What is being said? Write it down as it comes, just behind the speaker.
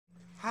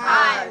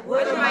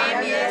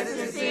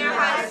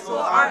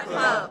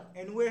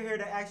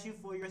ask you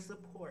for your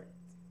support.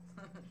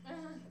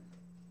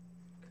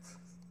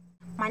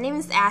 My name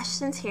is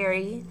Ashton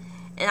Terry,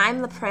 and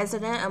I'm the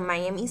president of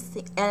Miami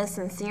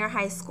Edison Senior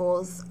High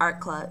School's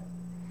Art Club.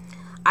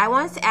 I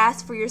wanted to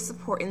ask for your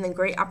support in the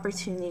great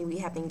opportunity we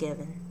have been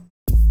given.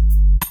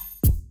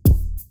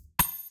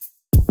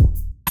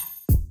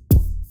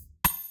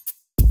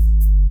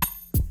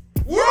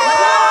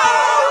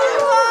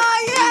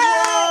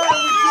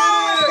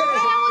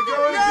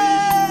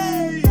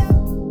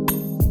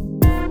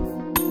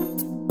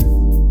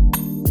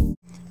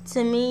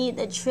 To me,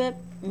 the trip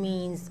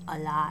means a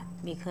lot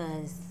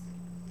because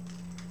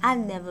I've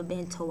never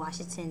been to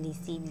Washington,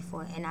 D.C.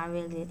 before, and I'm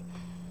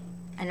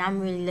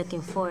really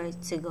looking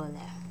forward to go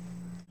there.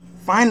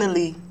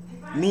 Finally,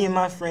 me and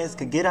my friends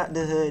could get out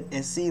the hood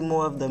and see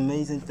more of the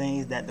amazing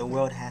things that the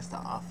world has to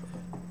offer.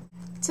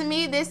 To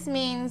me, this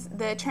means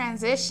the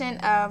transition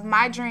of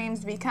my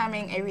dreams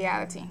becoming a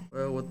reality.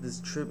 Well, what this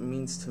trip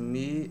means to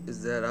me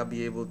is that I'll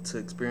be able to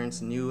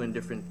experience new and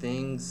different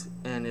things,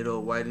 and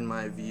it'll widen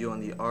my view on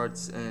the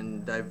arts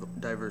and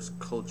diverse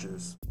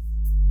cultures.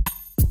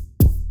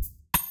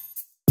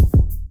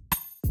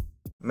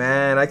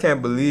 Man, I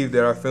can't believe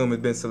that our film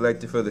has been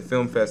selected for the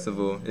film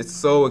festival. It's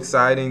so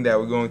exciting that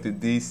we're going to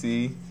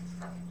D.C.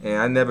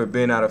 and I've never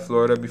been out of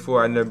Florida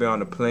before. I've never been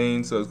on a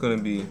plane, so it's gonna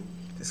be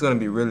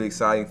really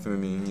exciting for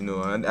me. You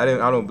know, I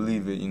don't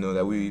believe it. You know,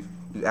 that we're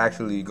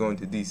actually going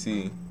to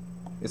D.C.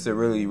 It's a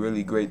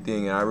really great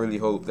thing, and I really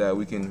hope that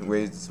we can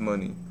raise this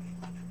money.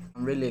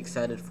 I'm really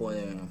excited for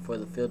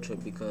the field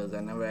trip because I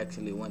never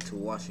actually went to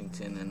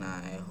Washington, and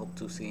I hope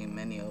to see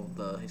many of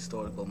the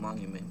historical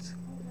monuments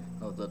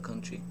of the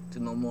country, to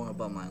know more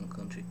about my own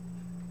country.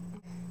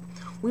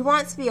 We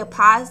want to be a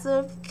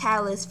positive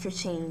catalyst for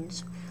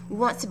change. We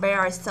want to better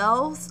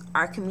ourselves,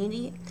 our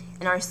community,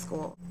 and our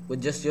school.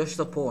 With just your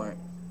support,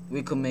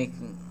 we could make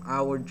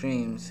our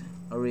dreams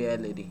a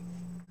reality.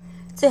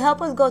 To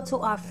help us go to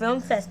our film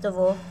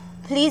festival,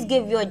 please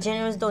give your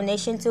generous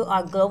donation to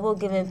our global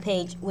giving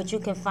page, which you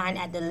can find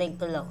at the link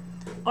below.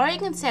 Or you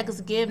can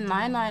text GIVE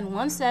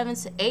 9917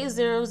 to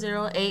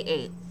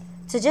 80088.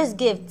 To just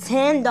give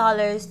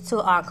 $10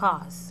 to our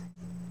cause.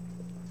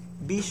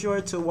 Be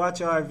sure to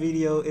watch our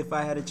video, If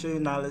I Had $1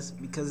 Trillion,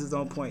 because it's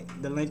on point.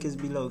 The link is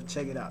below.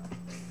 Check it out.